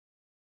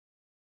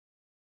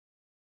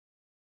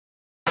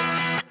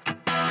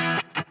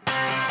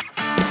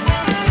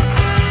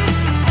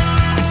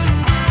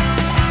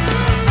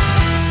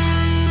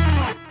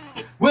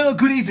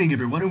Good evening,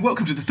 everyone, and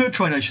welcome to the third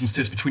Tri-Nations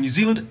test between New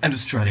Zealand and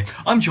Australia.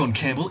 I'm John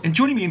Campbell, and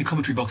joining me in the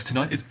commentary box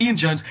tonight is Ian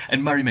Jones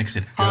and Murray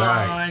Mexit.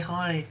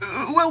 Hi.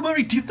 Well,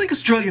 Murray, do you think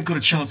Australia have got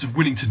a chance of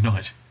winning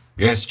tonight?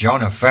 Yes,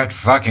 John, a fat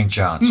fucking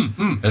chance.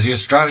 As the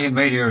Australian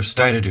media have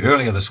stated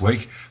earlier this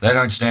week, they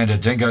don't stand a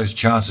dingo's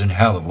chance in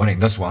hell of winning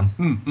this one.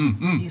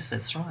 Yes,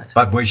 that's right.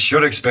 But we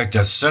should expect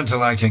a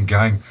scintillating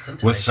game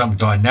with some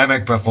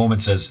dynamic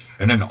performances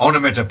in an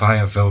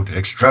onomatopoeia-filled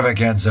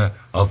extravaganza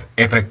of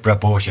epic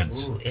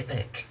proportions. Ooh,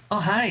 epic. Oh,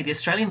 hey, the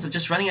Australians are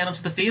just running out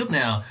onto the field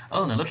now.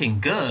 Oh, they're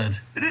looking good.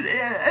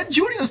 And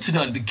joining us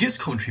tonight in the guest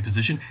commentary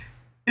position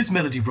is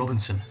Melody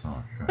Robinson.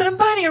 But I'm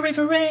only a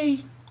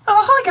referee.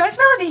 Oh, hi guys,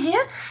 Melody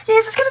here.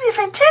 Yes, it's going to be a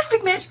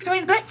fantastic match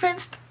between the Black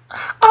Ferns.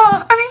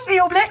 The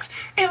All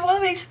Blacks and the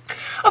Wallabies.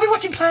 I'll be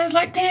watching players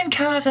like Dan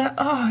Carter,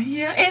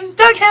 and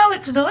Doug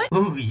Howlett tonight.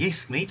 Oh,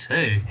 yes, me too.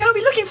 And I'll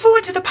be looking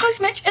forward to the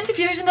post-match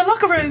interviews in the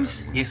locker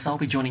rooms. Yes, I'll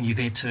be joining you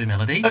there too,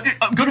 Melody.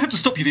 I'm going to have to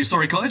stop you there,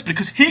 sorry guys,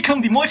 because here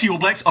come the mighty All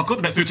Blacks. I've got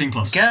them at 13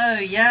 plus. Go,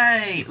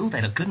 yay! Ooh,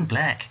 they look good in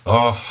black.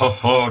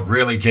 It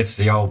really gets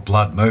the old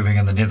blood moving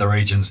in the nether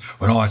regions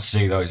when I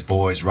see those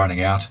boys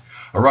running out.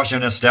 A rush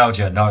of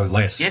nostalgia, no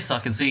less. Yes, I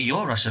can see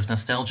your rush of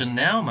nostalgia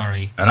now,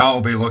 Murray. And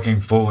I'll be looking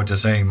forward to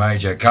seeing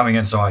Major coming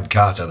inside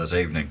Carter this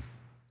evening.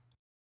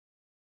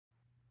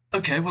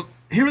 Okay, well,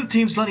 here are the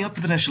teams lining up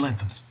for the national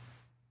anthems.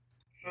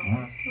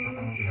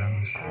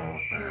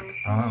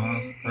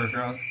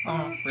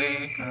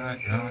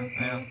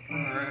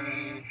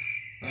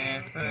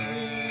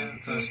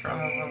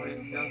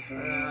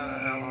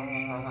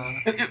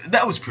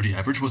 That was pretty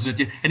average,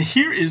 wasn't it? Yeah. And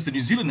here is the New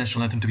Zealand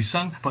national anthem to be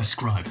sung by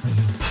Scribe.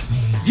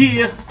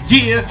 Yeah,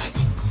 yeah.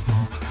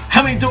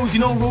 How many dudes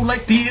you know roll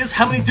like this?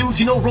 How many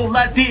dudes you know roll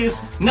like this?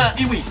 Ngā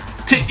iwi,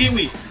 te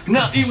iwi,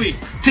 ngā iwi,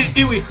 te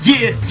iwi,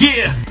 yeah,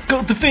 yeah.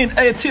 God defend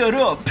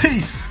Aotearoa,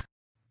 peace.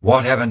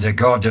 What happened to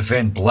God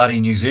defend bloody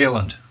New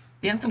Zealand?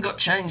 The anthem got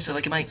changed so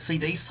they can make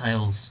CD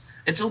sales.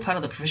 It's all part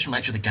of the professional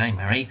nature of the game,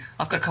 Murray.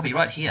 I've got a copy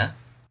right here.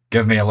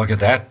 Give me a look at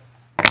that.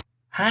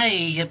 Hey,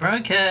 you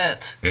broke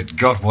it. It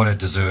got what it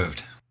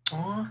deserved.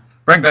 Aw.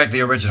 Bring back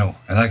the original,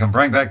 and they can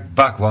bring back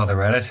Buck while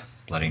they're at it.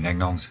 Bloody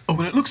ning-nongs. Oh,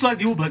 well, it looks like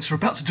the All Blacks are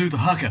about to do the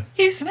haka.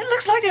 Yes, and it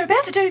looks like they're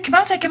about to do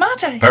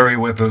Kamate. Perry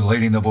Whippu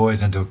leading the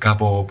boys into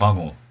Kapo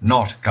Pango,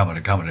 not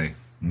Kamate.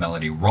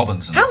 Melody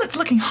Robinson. Hell, it's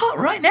looking hot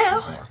right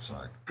now.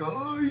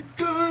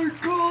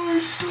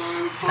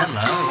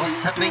 Hello,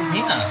 what's happening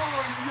here?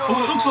 Oh,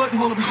 well, it looks like the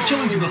Wallabies are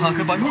challenging the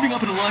haka by moving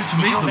up in a line to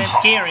meet Oh, them. that's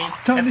scary.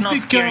 That's not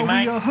scary,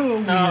 mate.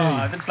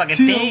 No, it looks like a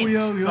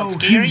dance. It's not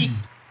scary.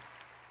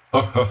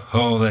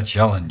 The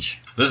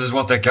challenge. This is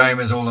what the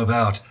game is all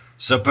about.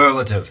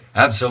 Superlative.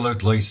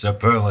 Absolutely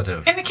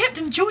superlative. And the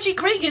captain, Georgie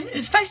Gregan,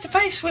 is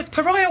face-to-face with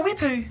Pariah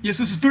Whippu. Yes,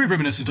 this is very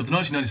reminiscent of the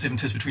 1997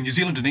 test between New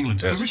Zealand and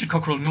England, where Yes. Richard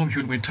Cockerell and Norm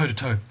Hewitt went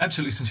toe-to-toe.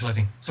 Absolutely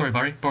scintillating. Sorry,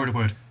 Barry, borrowed a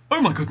word. Oh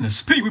my goodness,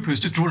 Piri Whippu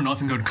has just drawn a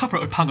knife and gone Kapra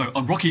Opango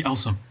on Rocky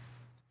Alsam.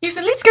 Yes,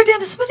 and let's go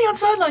down to Smithy on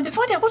sideline to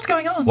find out what's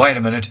going on. Wait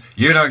a minute.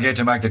 You don't get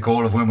to make the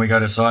call of when we go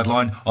to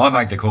sideline. I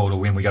make the call of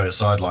when we go to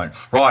sideline.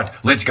 Right,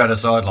 let's go to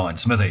sideline.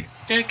 Smithy.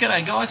 Yeah,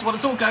 g'day guys. Well,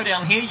 it's all go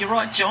down here. You're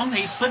right, John.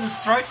 He slit his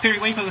throat, Perry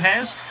Weepu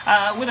has,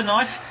 with a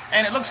knife,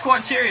 and it looks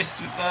quite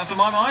serious for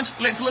my mind.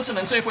 Let's listen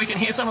and see if we can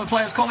hear some of the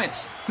players'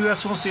 comments. Who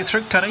else wants their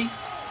throat cut, eh?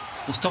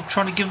 Well, stop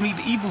trying to give me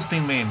the evil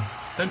thing, man.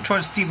 Don't try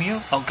and steal me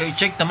up. I'll go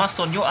Jake the Must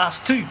on your ass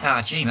too.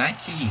 Oh, gee, mate.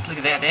 Gee, look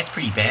at that. That's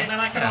pretty bad. No,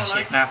 mate, come on, shit.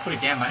 mate. No, put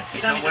it down, mate.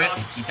 It's don't not need the worth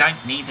knife. it. You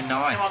don't need the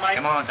knife. Come on, mate.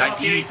 Come on, don't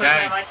Here, you, put it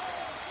down, don't. mate.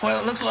 Well,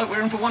 it looks like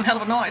we're in for one hell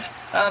of a night.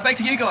 Back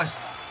to you guys.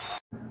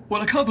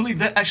 Well, I can't believe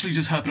that actually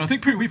just happened. I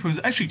think Piri Whippu has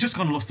actually just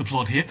gone and lost the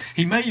plot here.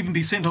 He may even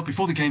be sent off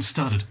before the game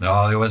started.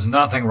 No, there was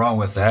nothing wrong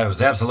with that. It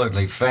was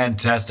absolutely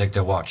fantastic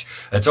to watch.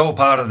 It's all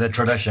part of the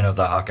tradition of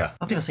the haka.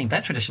 I've never seen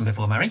that tradition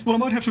before, Murray. Well, I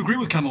might have to agree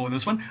with Camo on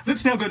this one.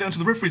 Let's now go down to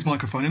the referee's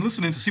microphone and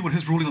listen in to see what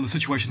his ruling on the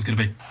situation is going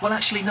to be. Well,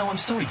 actually, no, I'm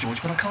sorry, George,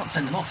 but I can't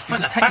send them off,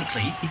 because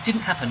technically it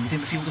didn't happen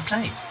within the field of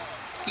play.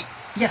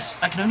 Yes,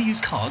 I can only use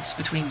cards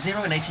between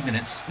 0 and 80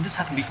 minutes, and this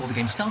happened before the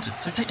game started,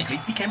 so technically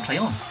he can play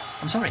on.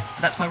 I'm sorry,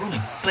 but that's my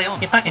ruling. Play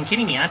on. You're fucking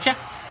kidding me, aren't you?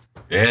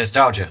 Yes,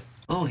 told you.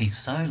 Oh, he's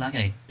so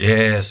lucky.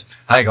 Yes.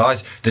 Hey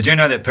guys, did you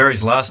know that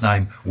Perry's last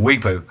name,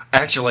 Weepu,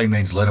 actually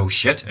means little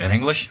shit in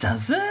English?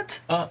 Does it?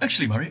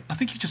 Actually, Murray, I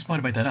think you just might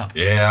have made that up.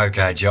 Yeah,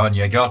 okay, John,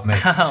 you got me.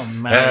 Oh,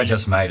 mate. I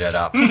just made it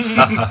up.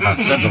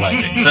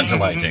 Scintillating.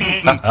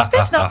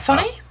 That's not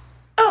funny.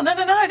 Oh, no,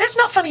 that's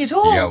not funny at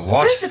all. Yeah,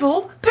 what? First of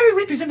all, Perry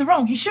Whippu's in the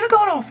wrong. He should have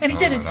gone off, and he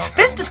didn't. that's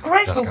That's gonna-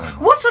 disgraceful. that's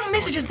gonna- What sort of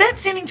message is that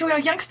sending to our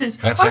youngsters?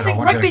 That's I it, I think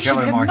want you to rugby kill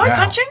should him have like no now.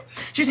 punching,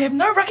 should have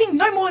no rucking,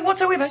 no mauling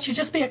whatsoever. It should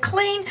just be a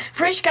clean,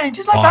 fresh game,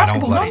 just like Fine, I'll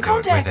basketball, bloody do it.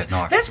 Where's non-contact. that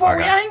knife? That's what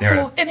we Okay, aim there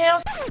for in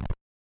our...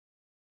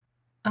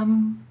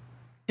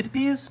 It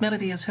appears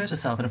Melody has hurt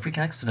herself in a freak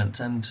accident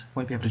and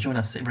won't be able to join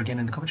us ever again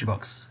in the commentary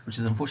box, which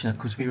is unfortunate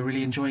because we were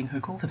really enjoying her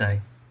call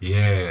today.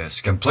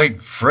 Yes,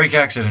 complete freak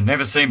accident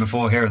never seen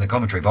before here in the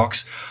commentary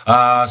box.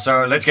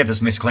 So let's get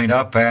this mess cleaned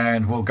up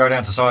and we'll go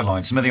down to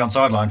sideline. Smithy on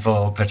sideline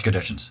for pitch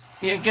conditions.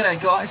 Yeah,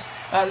 g'day guys.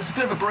 There's a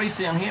bit of a breeze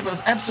down here, but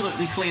it's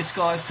absolutely clear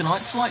skies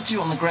tonight. Slight dew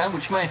on the ground,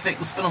 which may affect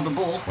the spin of the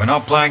ball. We're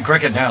not playing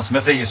cricket now,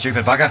 Smithy, you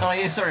stupid bugger. Oh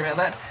yeah, sorry about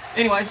that.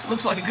 Anyways,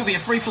 looks like it could be a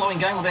free-flowing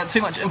game without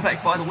too much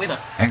impact by the weather.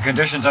 And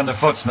conditions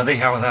underfoot, Smithy,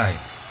 how are they?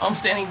 I'm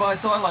standing by a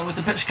sideline with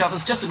the pitch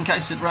covers just in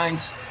case it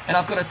rains, and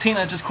I've got a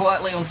tenner just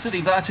quietly on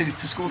Sivi Vatu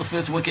to score the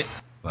first wicket.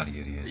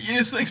 Bloody idiot.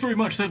 Yes, thanks very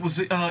much. That was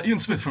Ian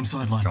Smith from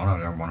Sideline. John,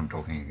 I don't want him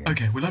talking again.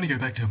 Okay, we'll only go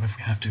back to him if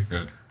we have to.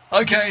 Good.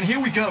 Okay, and here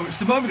we go. It's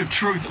the moment of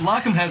truth.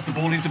 Larkham has the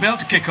ball and he's about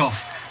to kick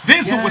off.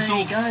 There's the Yay,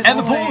 whistle, go and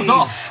the ball is boys.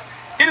 off.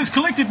 It is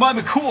collected by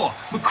McCaw.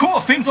 McCaw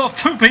fends off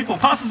two people,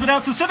 passes it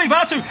out to Sivi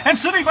Vatu, and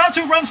Sivi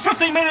Vatu runs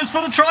 15 metres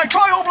for the try.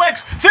 Try All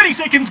Blacks. 30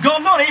 seconds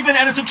gone, not even,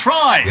 and it's a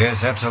try.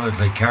 Yes,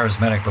 absolutely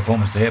charismatic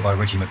performance there by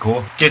Richie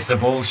McCaw. Gets the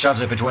ball,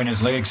 shoves it between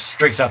his legs,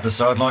 streaks up the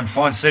sideline,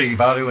 finds Sivi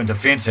Vatu in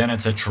defence, and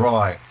it's a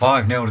try.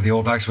 5-0 to the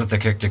All Blacks with the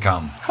kick to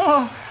come.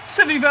 Oh,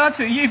 Sivi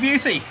Vatu, you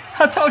beauty.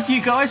 I told you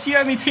guys, you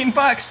owe me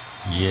 $10.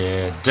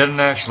 Yeah,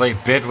 didn't actually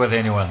bet with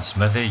anyone,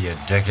 Smithy, you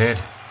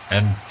dickhead.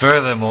 And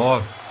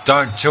furthermore,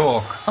 don't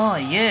talk. Oh,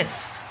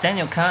 yes.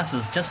 Daniel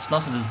Carter's just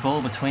slotted his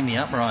ball between the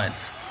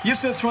uprights.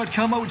 Yes, that's right,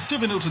 Carmo. It's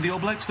 7-0 to the All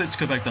Blacks. Let's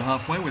go back to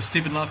halfway where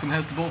Stephen Larkham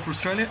has the ball for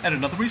Australia and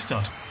another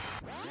restart.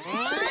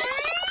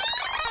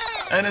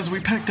 And as we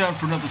pack down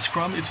for another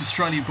scrum, it's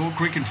Australian ball.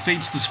 Gregan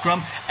feeds the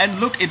scrum.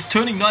 And look, it's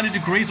turning 90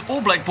 degrees.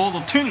 All Black ball.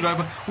 They'll turn it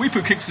over.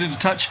 Weepu kicks it into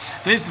touch.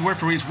 There's the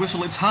referee's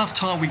whistle. It's half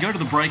time. We go to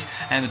the break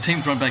and the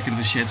teams run back into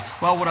the sheds.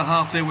 Well, what a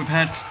half there we've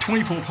had.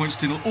 24 points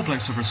to nil. All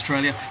Blacks over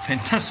Australia.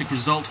 Fantastic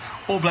result.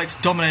 All Blacks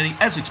dominating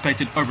as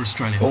expected over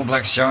Australia. All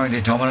Blacks showing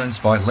their dominance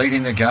by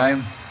leading the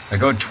game. A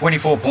good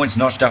 24 points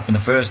notched up in the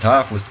first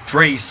half with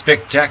 3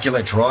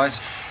 spectacular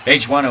tries,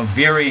 each one of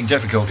varying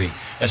difficulty.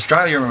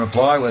 Australia in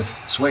reply with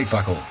sweet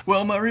fuck all.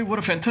 Well, Murray, what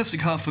a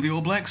fantastic half for the All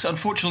Blacks.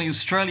 Unfortunately,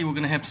 Australia, we're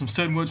going to have some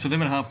stern words for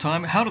them at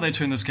half-time. How do they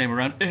turn this game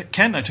around?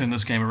 Can they turn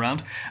this game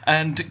around?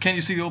 And can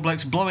you see the All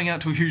Blacks blowing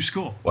out to a huge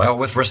score? Well,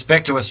 with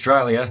respect to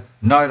Australia,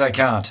 no they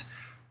can't.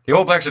 The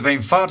All Blacks have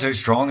been far too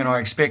strong and I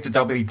expect that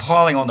they'll be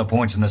piling on the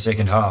points in the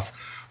second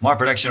half. My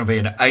prediction will be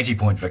an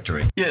 80-point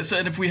victory. Yes,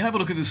 and if we have a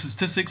look at the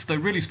statistics, they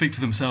really speak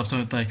for themselves,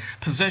 don't they?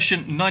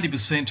 Possession,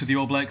 90% to the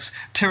All Blacks.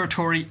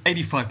 Territory,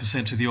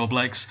 85% to the All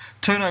Blacks.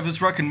 Turnovers,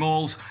 ruck and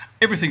mauls,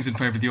 everything's in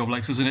favour of the All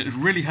Blacks, isn't it? It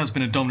really has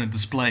been a dominant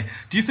display.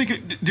 Do you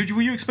think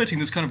were you expecting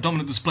this kind of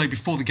dominant display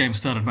before the game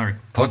started, Murray?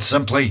 Put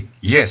simply,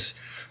 yes.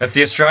 If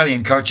the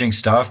Australian coaching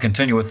staff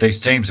continue with these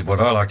teams of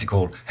what I like to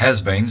call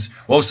has-beens,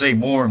 we'll see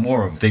more and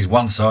more of these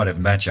one-sided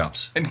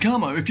matchups. And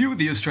Carmo, if you were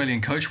the Australian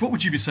coach, what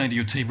would you be saying to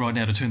your team right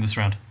now to turn this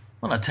round?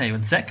 Well, I'd tell you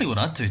exactly what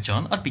I'd do,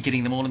 John. I'd be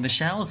getting them all in the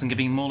showers and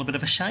giving them all a bit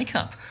of a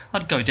shake-up.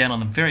 I'd go down on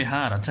them very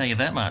hard, I'd tell you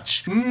that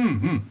much.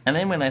 Mm-hmm. And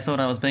then when they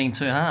thought I was being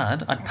too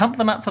hard, I'd pump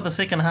them up for the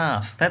second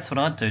half. That's what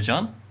I'd do,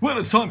 John. Well,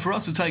 it's time for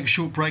us to take a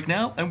short break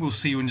now, and we'll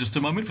see you in just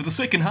a moment for the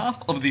second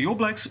half of the All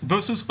Blacks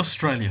versus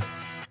Australia.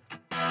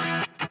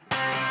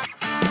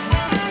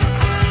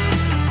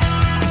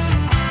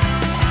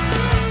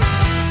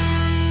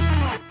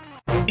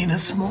 In a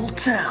small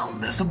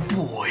town, there's a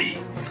boy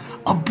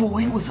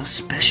with a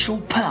special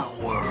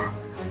power.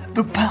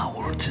 The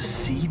power to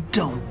see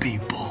dumb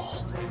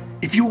people.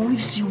 If you only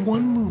see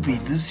one movie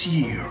this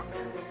year,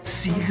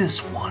 see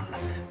this one,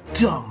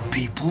 Dumb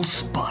People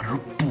Spotter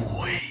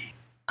Boy.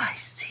 I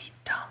see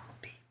dumb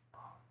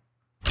people.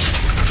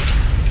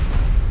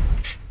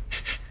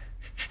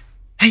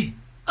 Hey,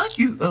 aren't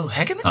you Earl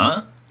Hagerman?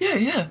 Huh?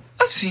 Yeah,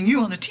 I've seen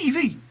you on the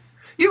TV.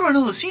 You run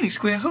all the Scenic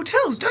Square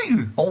hotels, don't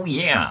you? Oh,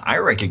 yeah, I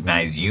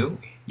recognize you.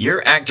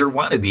 You're actor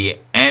wannabe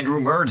Andrew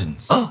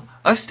Murdens. Oh,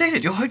 I've stayed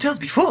at your hotels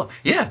before,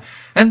 yeah,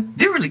 and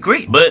they're really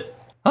great. But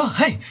Oh,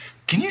 hey,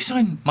 can you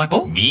sign my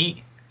ball?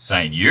 me?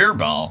 Sign your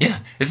ball? Yeah,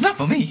 it's not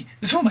for me,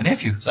 it's for my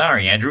nephew.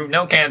 Sorry, Andrew,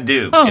 no can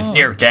do. Oh. It's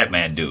near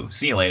Catmandu.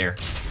 See you later.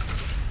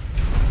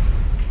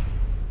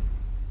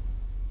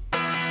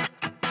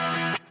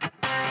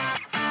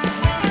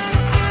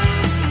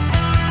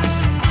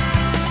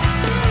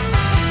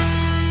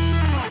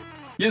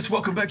 Yes,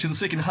 welcome back to the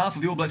second half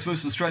of the All Blacks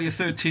versus Australia,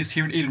 third test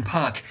here at Eden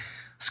Park.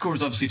 Score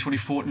is obviously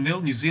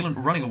 24-0, New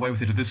Zealand running away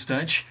with it at this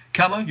stage.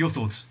 Carmo, your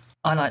thoughts?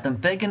 I like them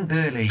big and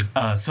burly.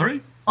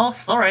 Sorry? Oh,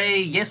 sorry.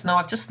 Yes, no,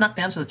 I've just snuck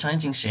down to the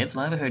changing sheds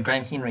and I overheard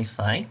Graham Henry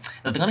say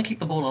that they're going to keep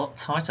the ball a lot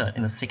tighter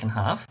in the second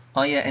half.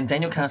 Oh, yeah, and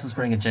Daniel Carter's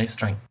wearing a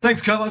G-string.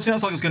 Thanks, Carmo.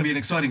 Sounds like it's going to be an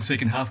exciting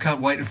second half. Can't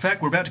wait. In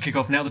fact, we're about to kick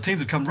off now. The teams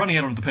have come running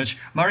out onto the pitch.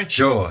 Murray?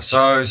 Sure,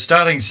 so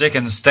starting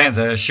second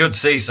stanza should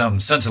see some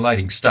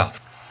scintillating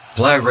stuff.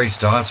 Play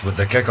restarts with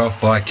the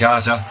kickoff by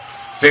Carter,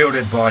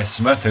 fielded by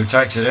Smith, who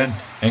takes it in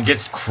and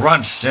gets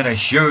crunched in a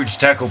huge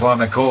tackle by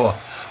McCaw.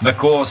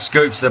 McCaw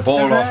scoops the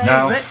ball Hooray, off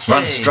now, Richie.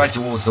 runs straight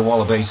towards the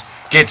Wallabies.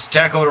 Gets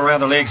tackled around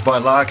the legs by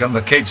Larkham,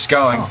 but keeps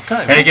going. Oh, go,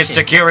 and he gets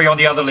Richie. Takiri on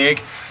the other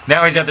leg.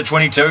 Now he's at the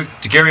 22.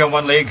 Takiri on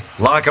one leg,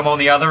 Larkham on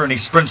the other, and he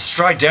sprints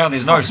straight down.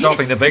 There's no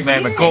stopping the big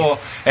man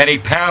McCaw, and he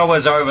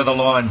powers over the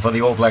line for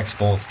the All Blacks'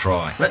 4th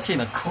try. Richie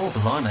McCaw,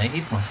 blimey,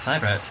 he's my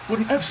favourite. What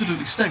an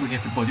absolutely staggering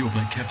effort by the All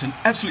Black captain.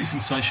 Absolutely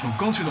sensational.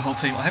 Gone through the whole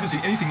team. I haven't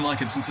seen anything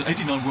like it since the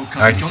 89 World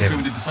Cup. 87. John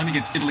Kerwin did the same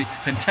against Italy.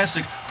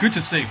 Fantastic. Good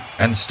to see.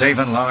 And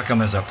Stephen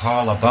Larkham is a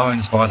pile of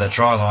bones by the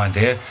try line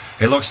there.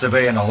 He looks to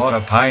be in a lot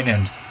of pain,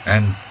 and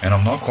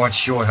I'm not quite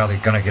sure how they're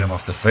going to get him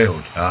off the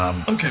field.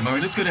 Okay,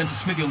 Murray, let's go down to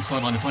Smithy on the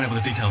sideline and find out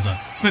what the details are.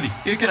 Smithy.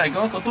 Yeah, g'day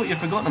guys. I thought you'd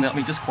forgotten about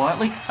me just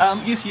quietly.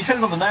 Yes, you hit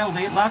it on the nail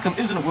there. Larkham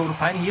is in a world of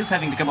pain. He is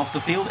having to come off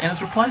the field, and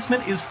his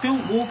replacement is Phil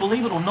Waugh,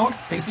 believe it or not.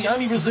 He's the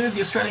only reserve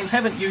the Australians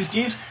haven't used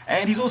yet,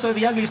 and he's also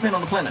the ugliest man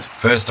on the planet.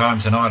 First time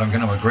tonight, I'm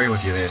going to agree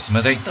with you there,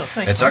 Smithy. Oh,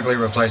 thanks, It's mate. ugly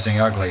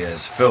replacing ugly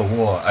as Phil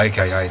Waugh,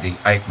 a.k.a. the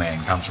Ape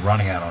Man, comes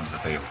running out onto the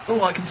field.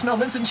 Oh, I can smell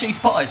mince and cheese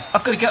pies.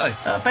 I've got to go.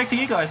 Back to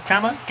you guys.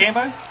 Camo,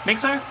 Gambo,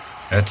 Mixo.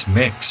 It's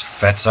Mix,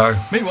 Fatso.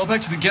 Meanwhile,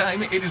 back to the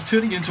game. It is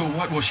turning into a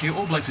whitewash here.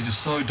 All Blacks are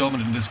just so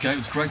dominant in this game.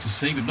 It's great to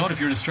see, but not if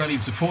you're an Australian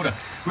supporter.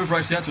 We've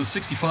raced out to a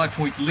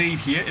 65-point lead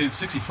here. It is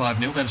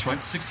 65-0. That's right,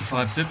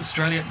 65-0.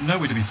 Australia,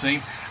 nowhere to be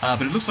seen.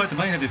 But it looks like they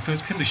may have their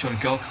first penalty shot at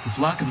goal, with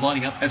Larkham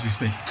lining up as we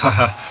speak.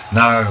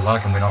 No,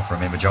 Larkham went off,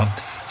 remember, John.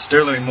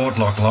 Sterling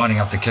Mortlock lining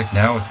up the kick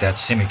now with that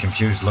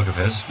semi-confused look of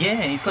his. Yeah,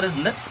 and he's got his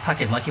lips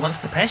puckered like he wants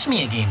to pash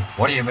me again.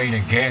 What do you mean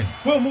again?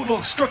 Well,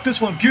 Mortlock struck this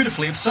one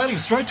beautifully. It's sailing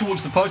straight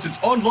towards the post. It's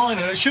online,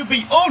 and it should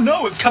be... Oh,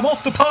 no, it's come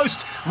off the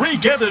post.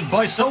 Regathered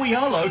by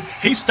Soialo.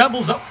 He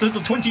stumbles up to the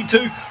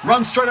 22,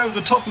 runs straight over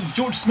the top of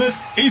George Smith,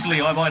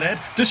 easily, I might add,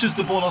 dishes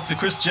the ball off to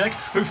Chris Jack,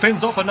 who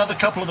fends off another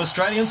couple of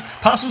Australians,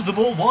 passes the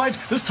ball wide,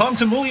 this time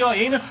to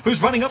Muliaina,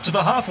 who's running up to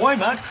the halfway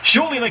mark.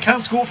 Surely they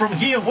can't score from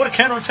here. What a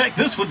counter-attack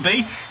this would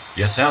be.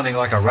 You're sounding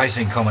like a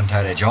racing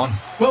commentator, John.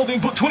 Well, then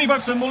put $20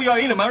 on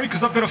Muliaina, Murray,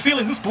 because I've got a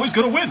feeling this boy's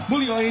going to win.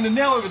 Muliaina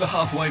now over the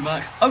halfway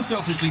mark,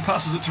 unselfishly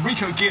passes it to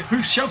Rico Gear,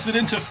 who shoves it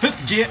into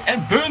 5th gear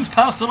and burns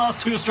past the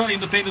last 2 Australian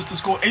defenders to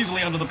score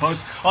easily under the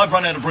post. I've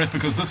run out of breath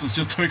because this is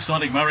just too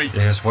exciting, Murray.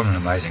 Yes, what an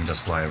amazing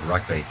display of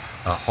rugby.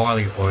 A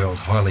highly oiled,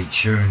 highly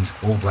tuned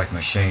All Black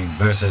machine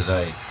versus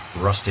a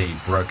rusty,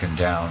 broken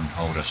down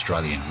old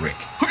Australian Rick.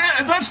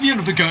 And that's the end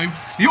of the game.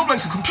 The All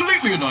Blacks have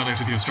completely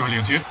annihilated the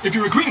Australians here. If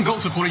you're a green and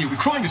gold supporter, you'll be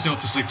crying yourself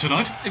to sleep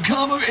tonight. And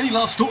Carmo, any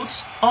last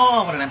thoughts?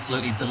 Oh, what an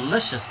absolutely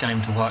delicious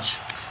game to watch.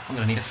 I'm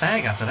going to need a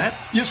fag after that.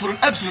 Yes, what an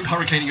absolute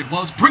hurricaning it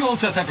was. Bring on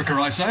South Africa,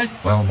 I say.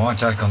 Well, my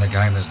take on the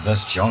game is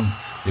this, John.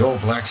 The All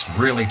Blacks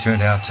really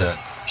turned out to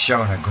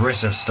show an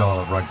aggressive style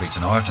of rugby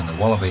tonight, and the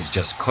Wallabies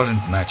just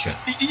couldn't match it.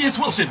 Yes,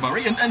 well said,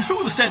 Murray. And who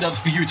are the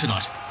standouts for you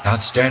tonight?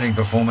 Outstanding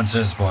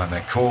performances by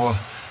McCaw,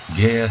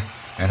 Gear,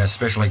 and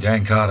especially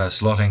Dan Carter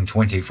slotting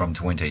 20 from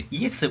 20.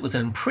 Yes, it was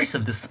an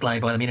impressive display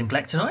by the men in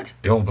black tonight.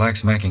 The All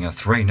Blacks making a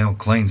 3-0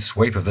 clean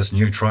sweep of this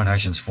new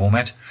Tri-Nations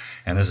format,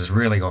 and this has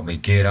really got me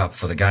geared up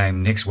for the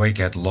game next week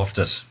at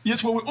Loftus.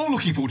 Yes, well, we're all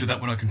looking forward to that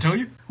one, I can tell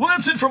you. Well,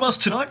 that's it from us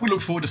tonight. We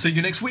look forward to seeing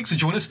you next week, so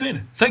join us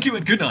then. Thank you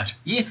and good night.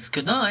 Yes,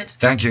 good night.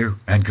 Thank you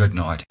and good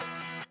night.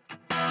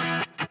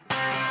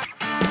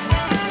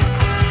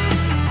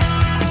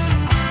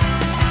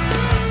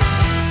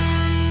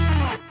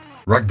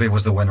 Rugby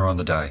was the winner on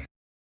the day.